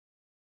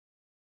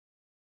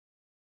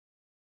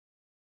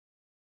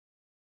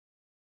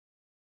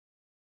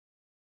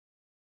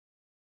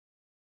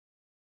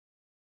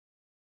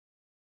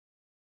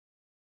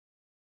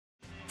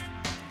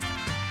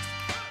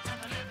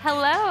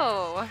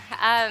Hello.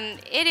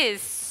 It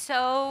is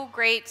so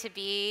great to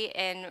be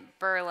in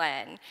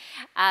Berlin.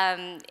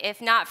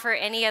 If not for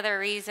any other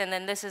reason,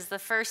 then this is the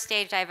first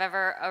stage I've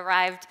ever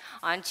arrived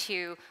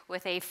onto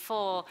with a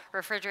full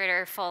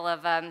refrigerator full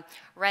of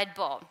Red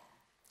Bull.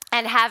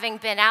 And having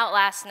been out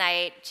last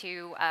night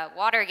to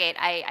Watergate,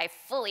 I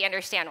fully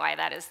understand why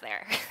that is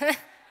there.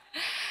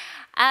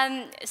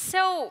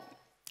 So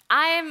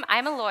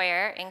I'm a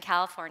lawyer in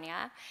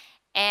California.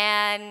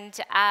 And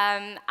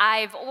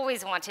I've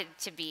always wanted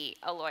to be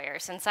a lawyer.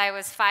 Since I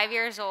was 5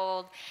 years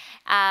old,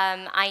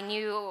 I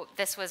knew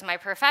this was my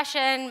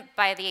profession.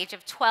 By the age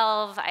of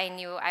 12, I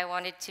knew I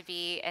wanted to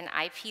be an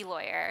IP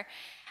lawyer.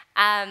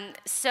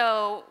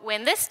 So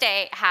when this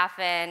day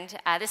happened,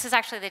 this is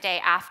actually the day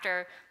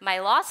after my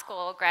law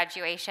school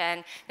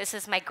graduation. This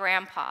is my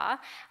grandpa.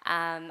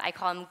 I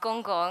call him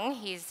Gong Gong.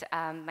 He's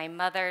my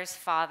mother's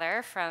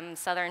father from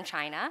southern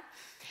China.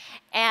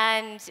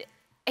 And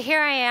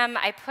here I am.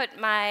 I put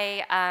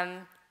my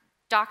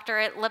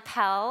doctorate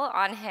lapel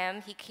on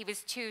him. He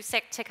was too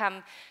sick to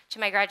come to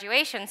my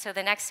graduation, so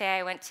the next day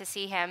I went to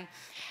see him,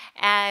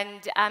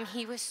 and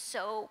he was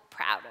so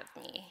proud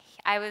of me.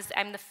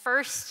 I'm the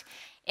first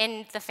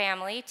in the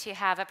family to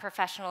have a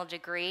professional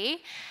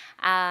degree,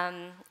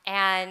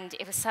 and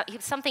it was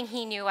something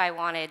he knew I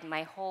wanted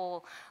my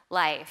whole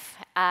life.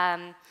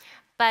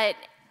 But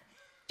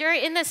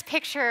in this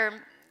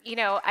picture, you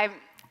know,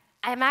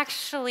 I'm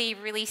actually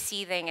really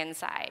seething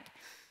inside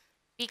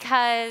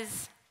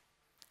because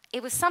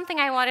it was something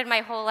I wanted my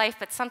whole life,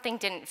 but something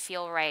didn't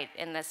feel right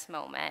in this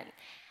moment.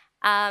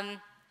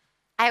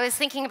 I was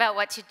thinking about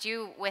what to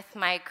do with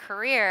my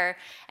career,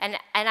 and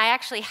I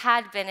actually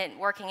had been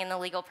working in the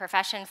legal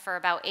profession for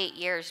about 8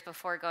 years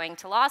before going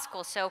to law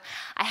school, so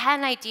I had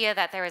an idea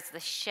that there was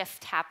this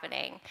shift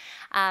happening.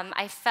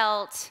 I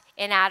felt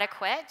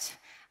inadequate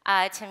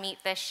to meet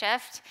this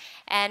shift,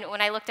 and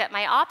when I looked at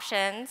my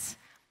options,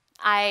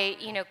 I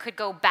could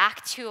go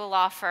back to a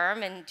law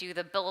firm and do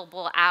the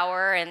billable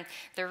hour and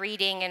the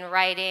reading and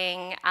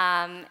writing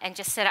and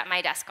just sit at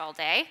my desk all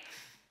day.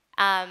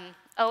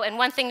 Oh, and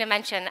one thing to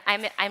mention,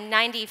 I'm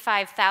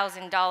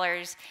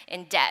 $95,000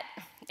 in debt,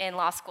 in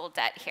law school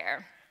debt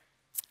here.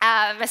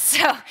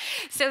 So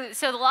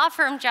the law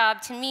firm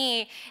job to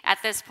me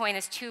at this point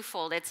is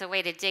twofold. It's a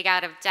way to dig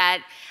out of debt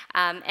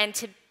and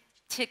to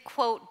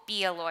quote,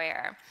 be a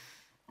lawyer.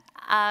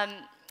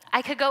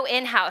 I could go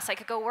in-house. I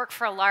could go work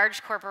for a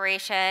large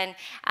corporation,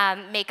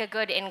 make a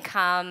good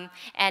income,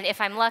 and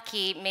if I'm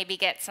lucky, maybe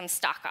get some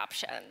stock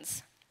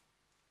options.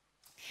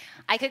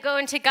 I could go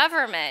into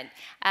government,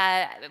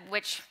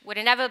 which would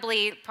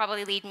inevitably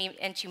probably lead me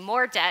into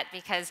more debt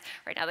because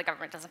right now the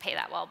government doesn't pay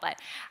that well, but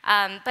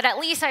at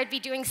least I'd be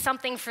doing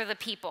something for the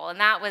people, and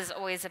that was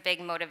always a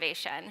big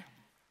motivation.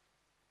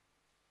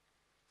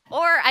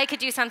 Or I could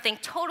do something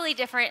totally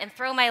different and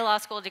throw my law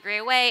school degree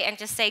away and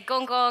just say,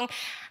 Gong Gong,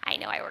 I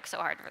know I worked so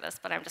hard for this,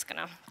 but I'm just going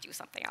to do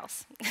something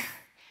else.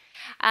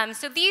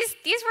 So these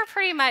were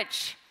pretty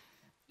much,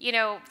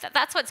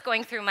 that's what's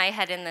going through my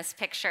head in this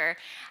picture.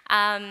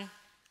 And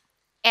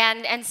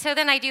so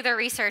then I do the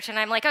research, and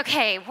I'm like,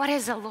 okay, what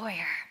is a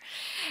lawyer?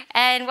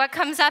 And what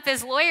comes up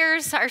is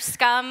lawyers are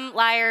scum,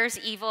 liars,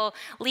 evil,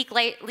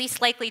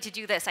 least likely to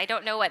do this. I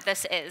don't know what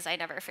this is. I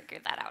never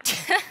figured that out.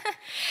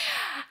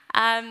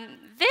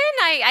 Then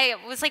I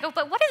was like, oh,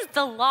 but what is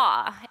the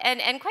law?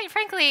 And quite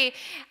frankly,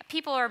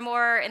 people are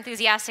more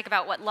enthusiastic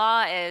about what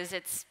law is.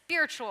 It's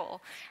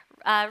spiritual,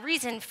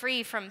 reason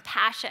free from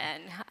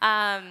passion.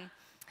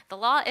 The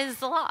law is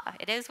the law.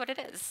 It is what it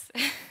is.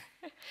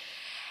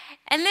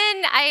 And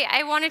then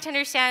I wanted to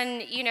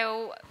understand,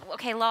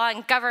 okay, law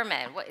and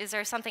government. Is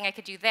there something I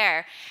could do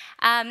there?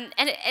 And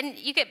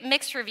you get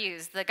mixed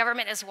reviews. The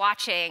government is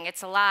watching.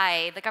 It's a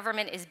lie. The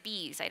government is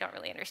bees. I don't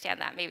really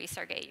understand that. Maybe,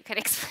 Sergey, you could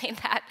explain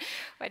that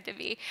what to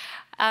be.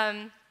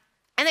 And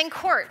then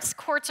courts.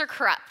 Courts are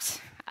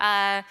corrupt.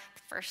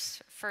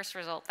 First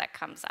result that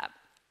comes up.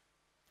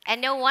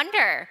 And no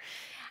wonder.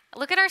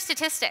 Look at our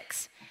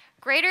statistics.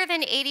 Greater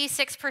than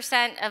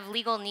 86% of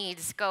legal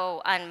needs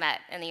go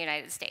unmet in the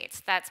United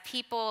States. That's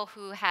people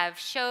who have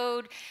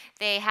showed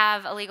they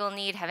have a legal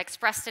need, have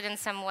expressed it in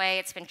some way.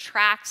 It's been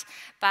tracked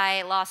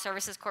by Law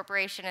Services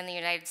Corporation in the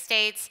United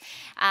States.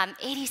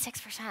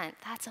 86%,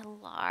 that's a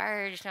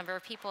large number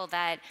of people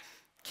that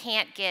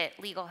can't get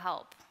legal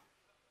help.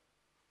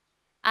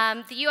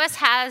 The US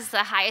has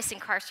the highest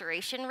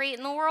incarceration rate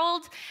in the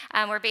world.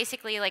 We're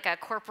basically like a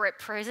corporate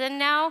prison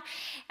now,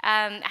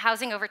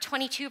 housing over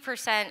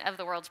 22% of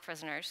the world's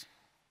prisoners.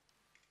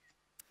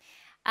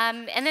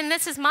 And then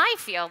this is my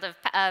field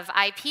of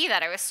IP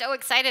that I was so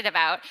excited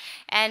about.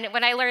 And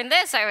when I learned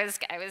this, I was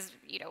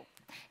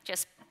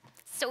just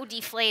so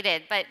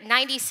deflated, but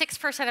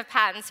 96% of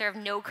patents are of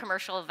no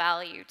commercial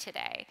value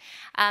today.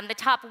 The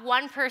top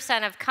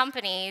 1% of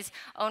companies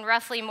own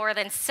roughly more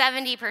than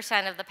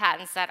 70% of the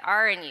patents that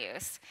are in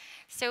use.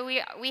 So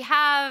we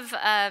have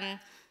a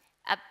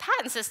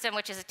patent system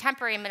which is a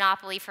temporary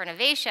monopoly for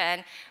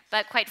innovation,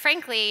 but quite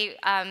frankly,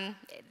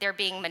 they're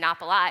being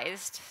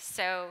monopolized.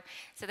 So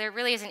there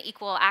really isn't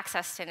equal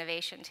access to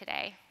innovation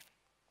today.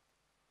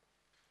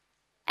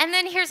 And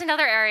then here's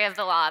another area of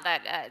the law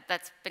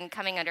that's been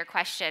coming under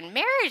question.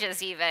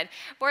 Marriages even.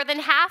 More than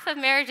half of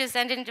marriages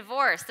end in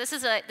divorce. This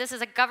is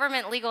a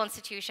government legal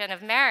institution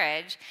of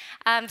marriage.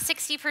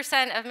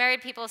 60% of married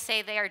people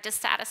say they are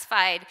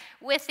dissatisfied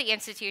with the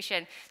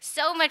institution.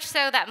 So much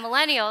so that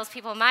millennials,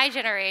 people my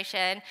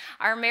generation,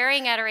 are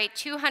marrying at a rate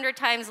 200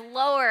 times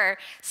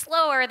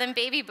slower than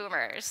baby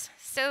boomers.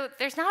 So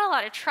there's not a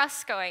lot of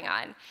trust going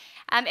on.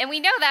 And we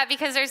know that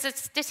because there's a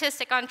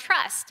statistic on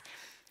trust.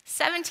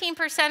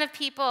 17% of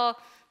people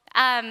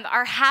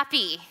are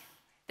happy.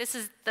 This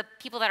is the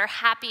people that are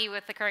happy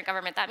with the current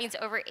government. That means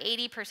over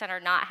 80% are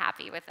not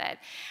happy with it.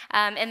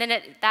 And then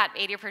that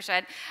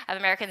 80% of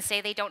Americans say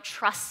they don't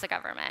trust the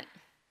government.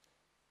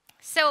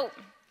 So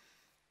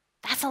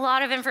that's a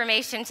lot of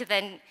information to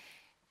then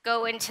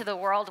go into the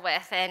world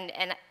with. And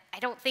I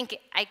don't think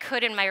I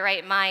could, in my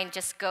right mind,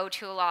 just go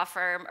to a law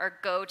firm or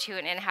go to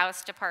an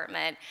in-house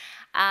department.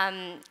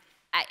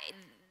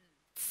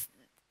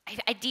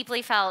 I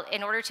deeply felt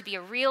in order to be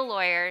a real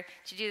lawyer,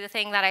 to do the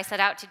thing that I set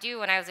out to do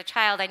when I was a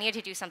child, I needed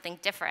to do something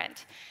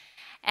different.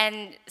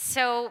 And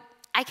so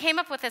I came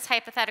up with this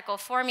hypothetical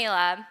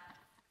formula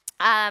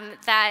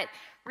that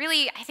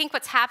really, I think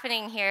what's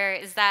happening here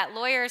is that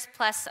lawyers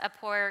plus a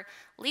poor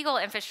legal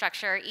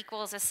infrastructure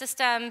equals a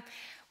system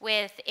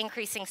with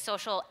increasing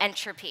social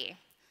entropy.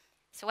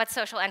 So what's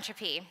social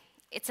entropy?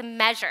 It's a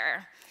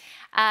measure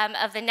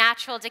of the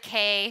natural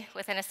decay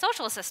within a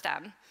social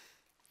system.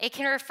 It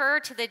can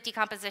refer to the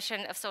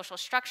decomposition of social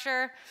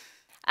structure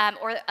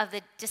or of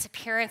the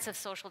disappearance of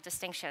social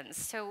distinctions.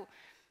 So,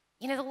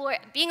 you know,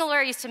 being a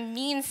lawyer used to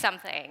mean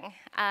something.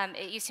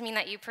 It used to mean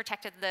that you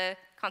protected the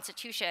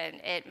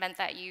Constitution. It meant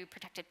that you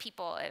protected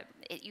people.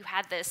 You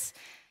had this,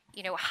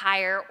 you know,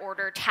 higher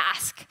order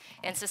task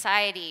in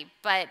society.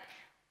 But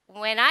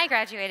when I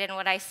graduated and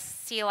what I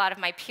see a lot of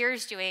my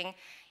peers doing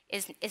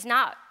is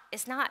not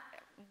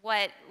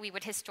what we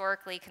would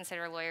historically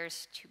consider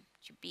lawyers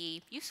to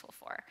be useful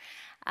for.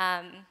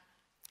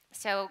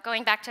 So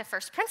going back to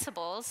first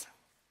principles,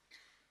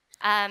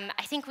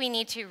 I think we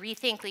need to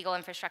rethink legal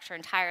infrastructure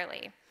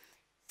entirely.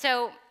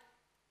 So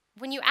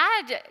when you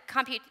add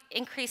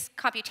increased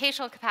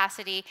computational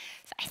capacity,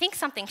 I think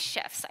something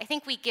shifts. I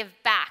think we give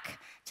back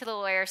to the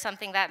lawyer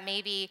something that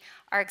maybe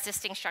our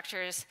existing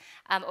structures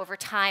over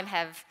time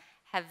have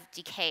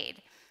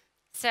decayed.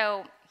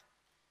 So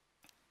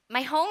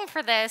my home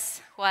for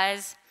this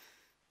was,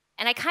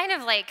 and I kind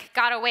of like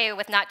got away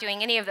with not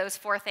doing any of those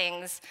four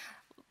things,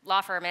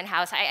 law firm,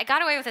 in-house. I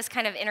got away with this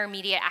kind of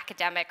intermediate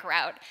academic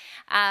route.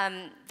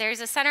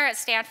 There's a center at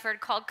Stanford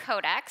called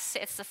Codex.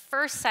 It's the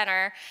first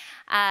center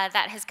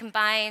that has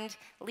combined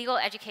legal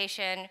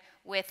education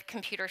with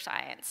computer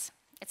science.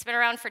 It's been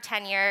around for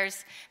 10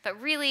 years, but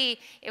really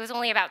it was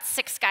only about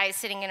 6 guys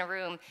sitting in a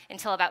room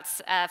until about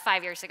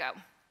 5 years ago.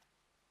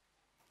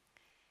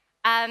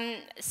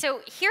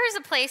 So here's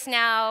a place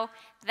now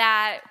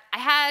that I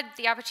had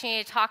the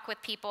opportunity to talk with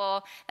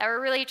people that were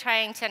really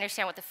trying to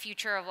understand what the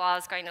future of law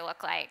is going to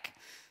look like.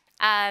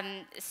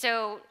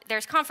 So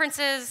there's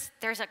conferences,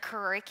 there's a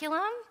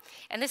curriculum,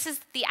 and this is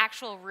the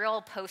actual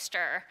real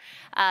poster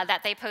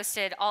that they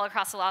posted all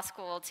across the law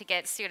school to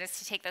get students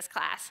to take this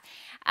class.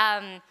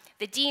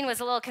 The dean was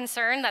a little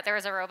concerned that there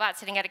was a robot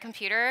sitting at a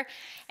computer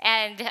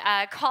and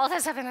called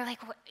us up and they're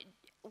like,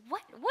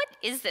 what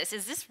is this?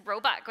 Is this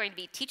robot going to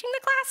be teaching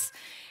the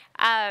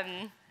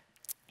class?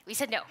 We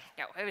said no,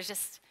 it was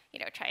just, you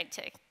know, trying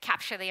to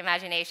capture the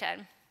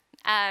imagination.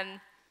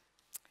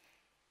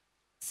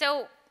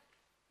 So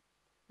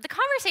the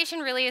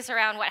conversation really is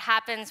around what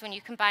happens when you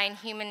combine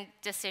human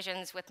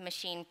decisions with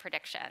machine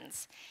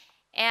predictions.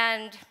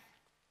 And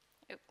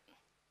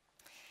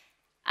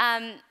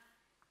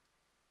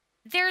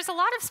there's a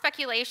lot of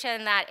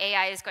speculation that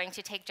AI is going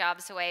to take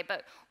jobs away,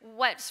 but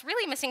what's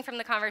really missing from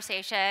the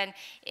conversation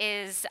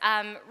is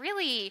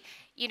really,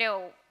 you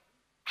know,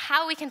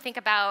 how we can think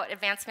about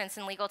advancements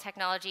in legal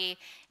technology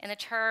in the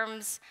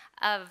terms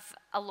of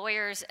a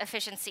lawyer's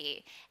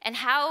efficiency, and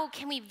how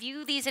can we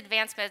view these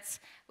advancements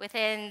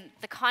within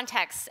the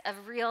context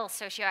of real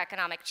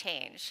socioeconomic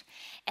change.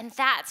 And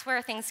that's where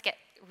things get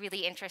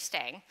really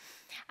interesting.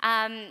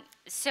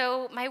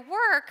 So my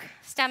work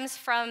stems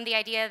from the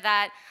idea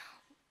that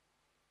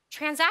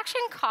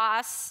transaction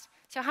costs,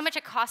 so how much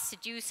it costs to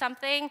do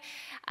something,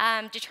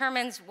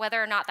 determines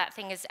whether or not that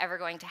thing is ever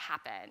going to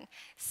happen.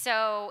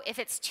 So if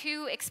it's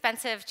too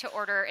expensive to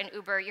order an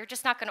Uber, you're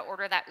just not going to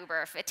order that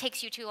Uber. If it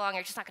takes you too long,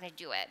 you're just not going to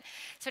do it.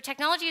 So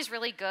technology is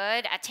really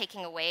good at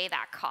taking away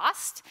that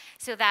cost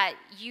so that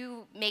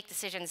you make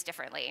decisions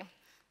differently.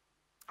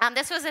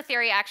 This was a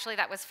theory, actually,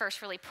 that was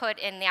first really put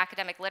in the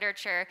academic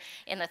literature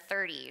in the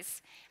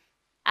 30s.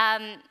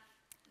 Then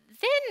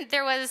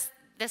there was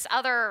this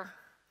other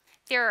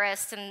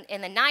theorists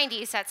in the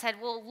 90s that said,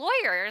 well,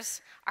 lawyers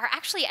are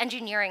actually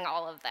engineering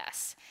all of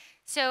this.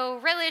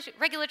 So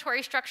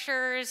regulatory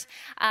structures,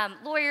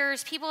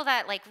 lawyers, people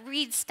that like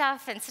read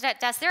stuff and sit at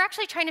desks, they're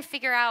actually trying to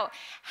figure out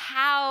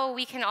how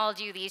we can all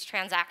do these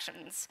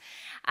transactions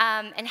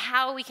and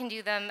how we can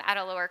do them at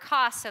a lower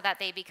cost so that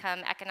they become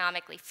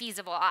economically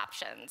feasible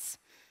options.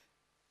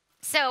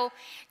 So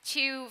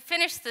to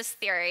finish this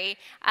theory,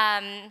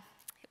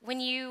 when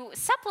you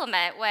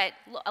supplement what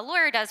a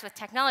lawyer does with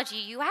technology,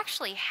 you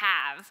actually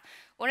have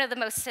one of the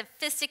most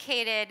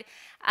sophisticated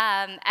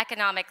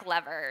economic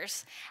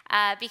levers,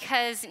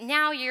 because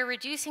now you're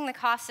reducing the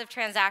cost of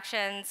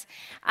transactions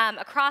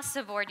across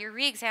the board, you're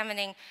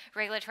re-examining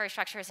regulatory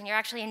structures, and you're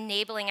actually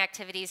enabling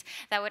activities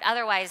that would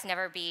otherwise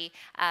never be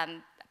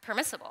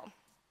permissible.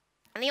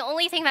 And the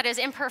only thing that is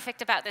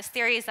imperfect about this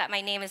theory is that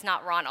my name is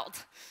not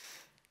Ronald.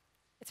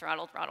 It's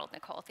Ronald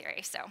Nicole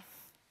theory, so.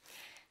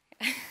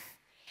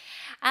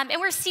 And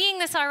we're seeing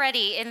this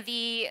already in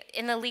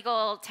the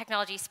legal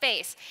technology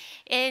space.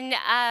 In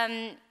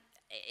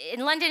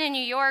London and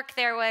New York,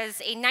 there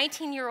was a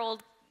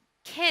 19-year-old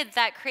kid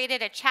that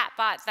created a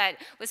chatbot that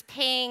was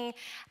paying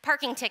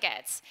parking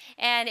tickets,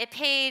 and it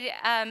paid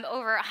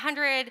over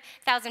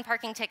 100,000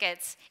 parking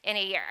tickets in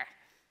a year.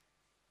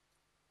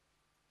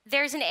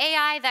 There's an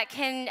AI that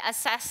can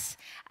assess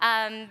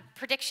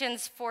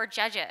predictions for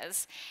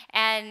judges.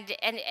 And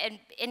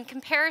in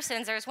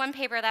comparisons, there was one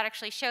paper that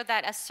actually showed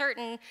that a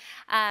certain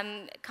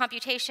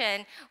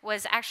computation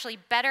was actually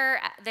better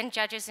than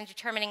judges in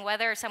determining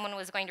whether someone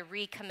was going to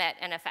recommit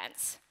an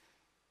offense.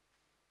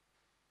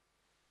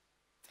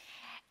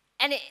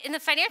 And in the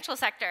financial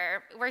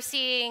sector, we're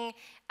seeing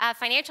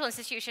financial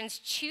institutions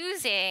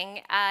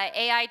choosing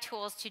AI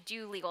tools to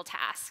do legal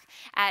tasks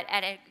at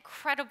an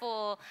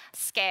incredible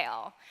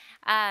scale.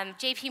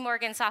 JP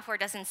Morgan software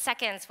does in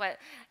seconds what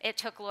it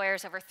took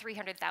lawyers over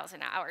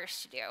 300,000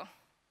 hours to do.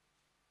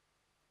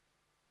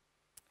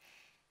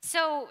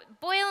 So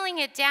boiling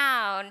it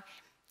down,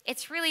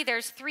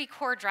 there's three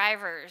core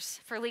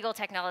drivers for legal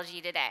technology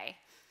today.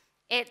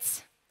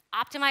 It's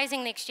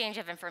optimizing the exchange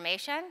of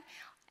information,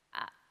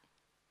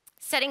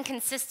 setting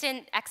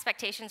consistent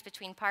expectations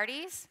between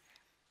parties,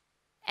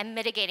 and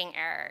mitigating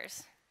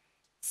errors.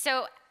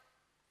 So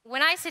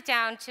when I sit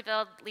down to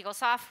build legal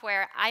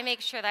software, I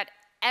make sure that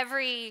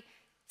every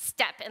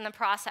step in the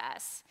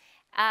process,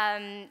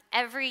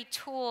 every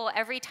tool,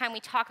 every time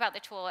we talk about the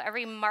tool,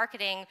 every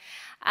marketing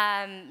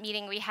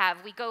meeting we have,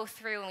 we go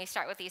through and we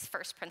start with these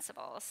first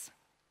principles.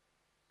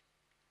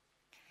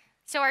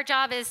 So our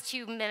job is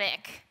to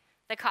mimic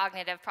the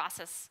cognitive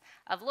process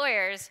of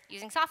lawyers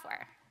using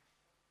software.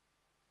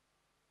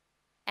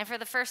 And for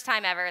the first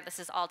time ever, this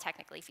is all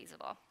technically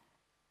feasible.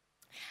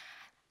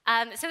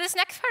 So this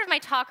next part of my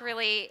talk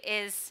really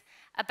is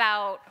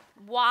about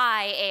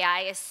why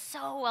AI is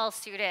so well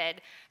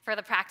suited for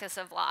the practice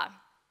of law.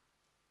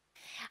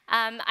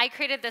 I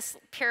created this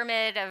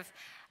pyramid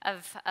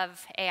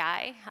of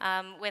AI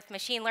with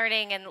machine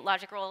learning and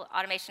logical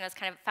automation as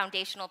kind of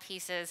foundational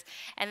pieces,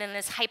 and then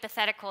this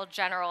hypothetical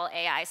general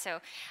AI. So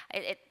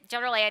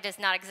general AI does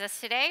not exist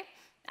today.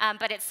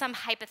 But it's some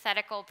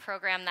hypothetical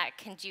program that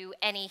can do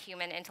any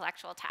human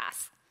intellectual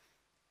task.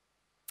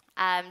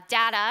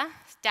 Data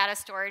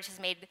storage has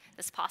made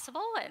this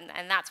possible,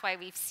 and that's why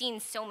we've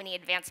seen so many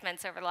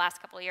advancements over the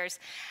last couple of years.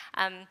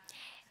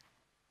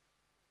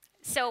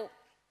 So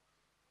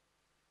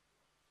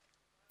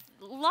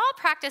law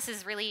practice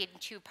is really in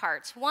two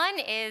parts. One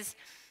is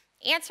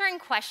answering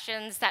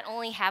questions that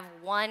only have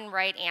one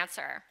right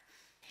answer.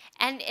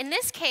 And in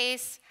this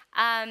case,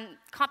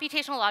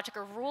 computational logic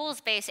or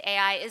rules-based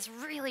AI is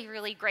really,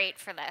 really great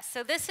for this.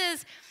 So this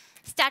is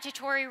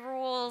statutory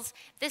rules,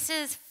 this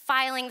is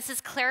filing, this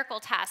is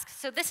clerical tasks.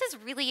 So this is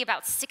really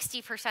about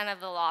 60% of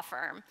the law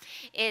firm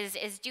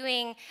is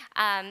doing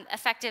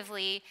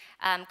effectively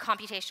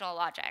computational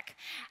logic.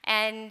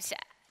 And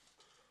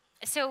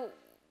so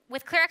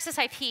with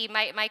ClearAccessIP,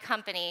 my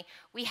company,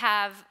 we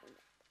have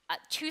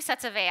two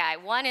sets of AI.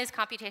 One is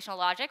computational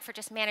logic for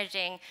just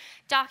managing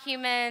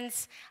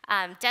documents,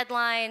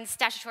 deadlines,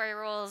 statutory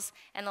rules,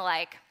 and the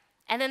like.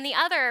 And then the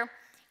other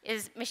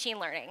is machine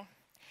learning.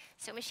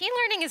 So machine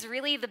learning is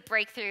really the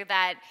breakthrough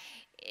that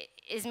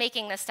is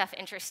making this stuff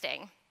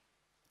interesting.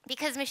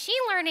 Because machine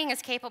learning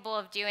is capable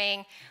of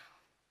doing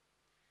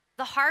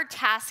the hard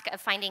task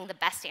of finding the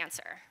best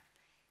answer.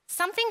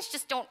 Some things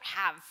just don't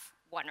have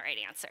one right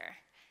answer.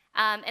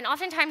 And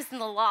oftentimes in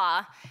the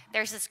law,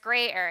 there's this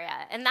gray area.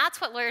 And that's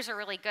what lawyers are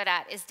really good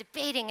at, is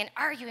debating and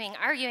arguing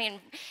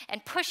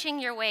and pushing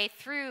your way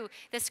through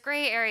this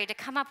gray area to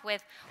come up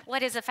with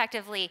what is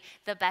effectively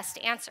the best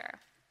answer.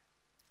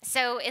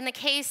 So in the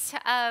case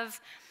of,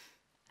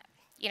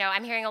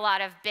 I'm hearing a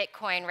lot of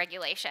Bitcoin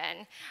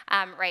regulation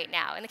right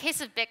now. In the case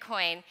of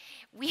Bitcoin,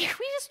 we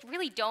just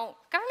really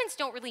governments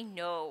don't really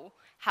know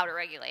how to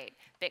regulate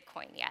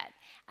Bitcoin yet.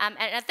 And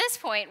at this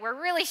point, we're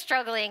really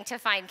struggling to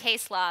find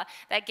case law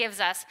that gives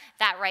us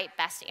that right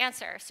best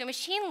answer. So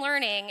machine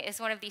learning is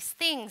one of these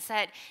things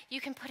that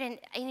you can put in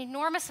an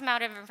enormous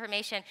amount of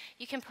information.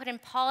 You can put in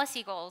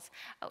policy goals.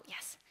 Oh,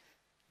 yes.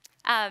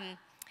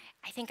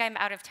 I think I'm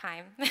out of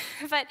time.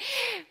 but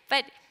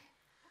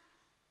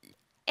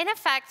in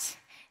effect,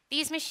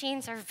 These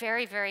machines are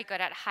very, very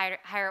good at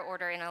higher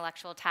order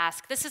intellectual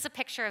tasks. This is a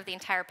picture of the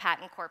entire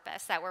patent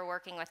corpus that we're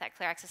working with at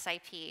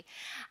ClearAccessIP.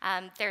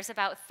 There's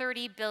about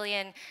 30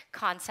 billion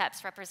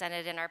concepts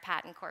represented in our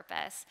patent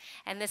corpus,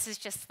 and this is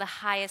just the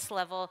highest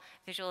level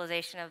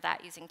visualization of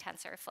that using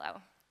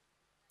TensorFlow.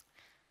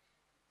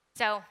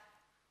 So,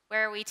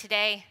 where are we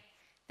today?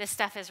 This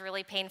stuff is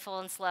really painful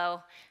and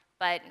slow,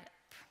 but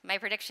my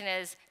prediction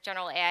is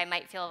general AI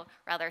might feel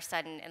rather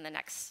sudden in the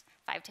next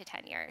 5 to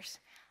 10 years.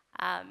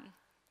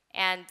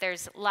 And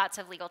there's lots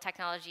of legal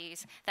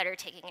technologies that are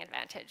taking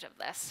advantage of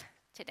this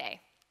today.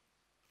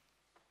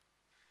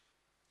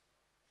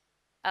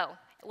 Oh,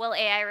 will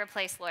AI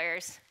replace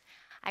lawyers?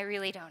 I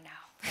really don't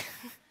know.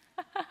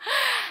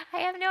 I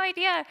have no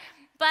idea.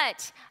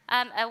 But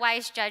a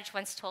wise judge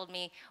once told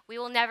me, we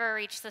will never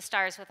reach the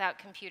stars without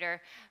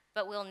computer,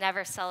 but we'll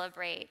never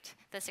celebrate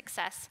the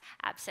success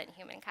absent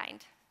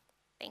humankind.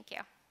 Thank you.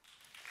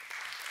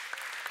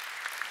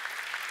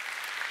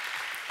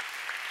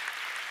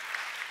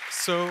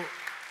 So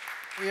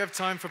we have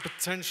time for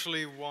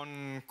potentially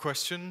one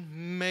question,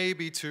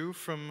 maybe two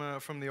from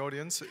the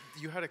audience.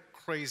 You had a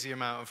crazy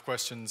amount of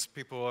questions.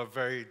 People are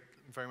very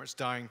much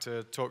dying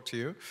to talk to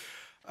you.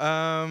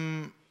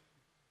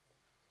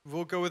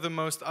 We'll go with the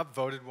most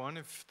upvoted one,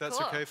 if that's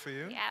cool. Okay for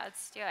you. Yeah,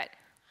 let's do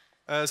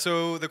it.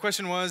 So the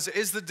question was,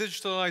 is the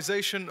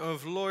digitalization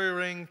of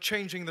lawyering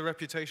changing the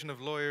reputation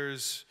of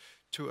lawyers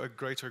to a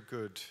greater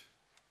good?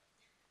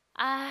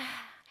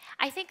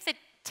 I think the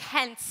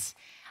tense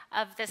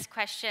of this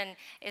question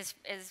is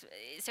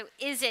so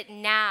is it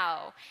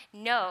now?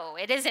 No,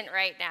 it isn't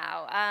right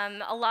now.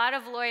 A lot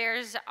of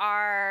lawyers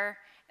are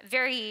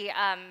very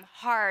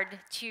hard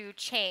to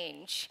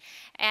change.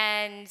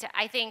 And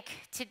I think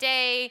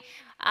today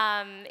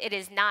it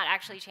is not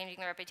actually changing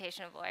the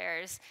reputation of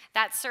lawyers.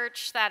 That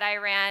search that I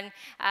ran,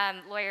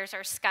 lawyers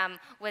are scum,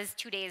 was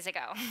 2 days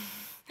ago.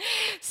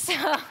 So,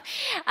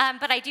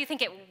 but I do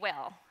think it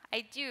will.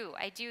 I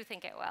do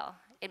think it will.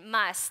 It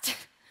must.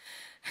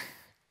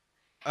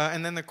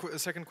 And then the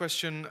second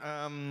question,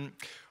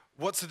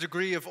 what's the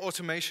degree of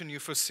automation you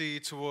foresee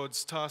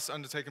towards tasks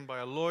undertaken by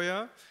a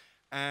lawyer?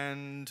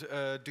 And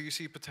do you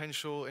see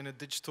potential in a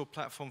digital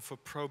platform for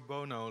pro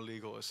bono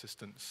legal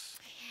assistance?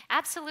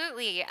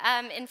 Absolutely.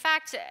 In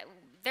fact,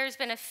 there's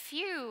been a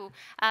few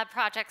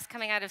projects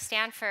coming out of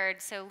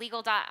Stanford. So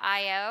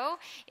Legal.io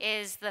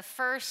is the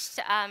first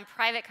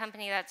private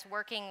company that's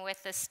working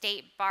with the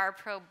state bar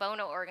pro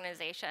bono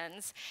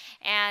organizations.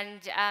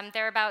 And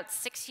they're about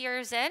 6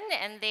 years in,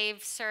 and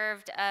they've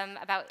served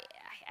about,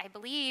 I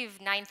believe,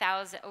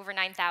 over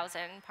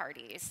 9,000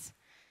 parties.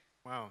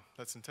 Wow,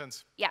 that's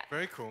intense. Yeah.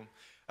 Very cool.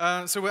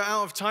 So we're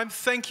out of time.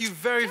 Thank you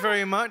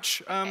very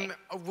much. Okay.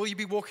 Will you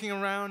be walking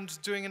around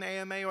doing an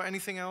AMA or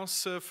anything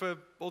else for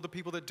all the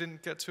people that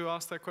didn't get to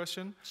ask that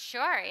question?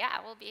 Sure, yeah,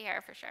 we'll be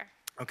here for sure.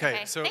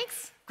 Okay, so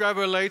thanks. grab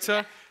her later.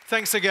 Yeah.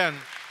 Thanks again.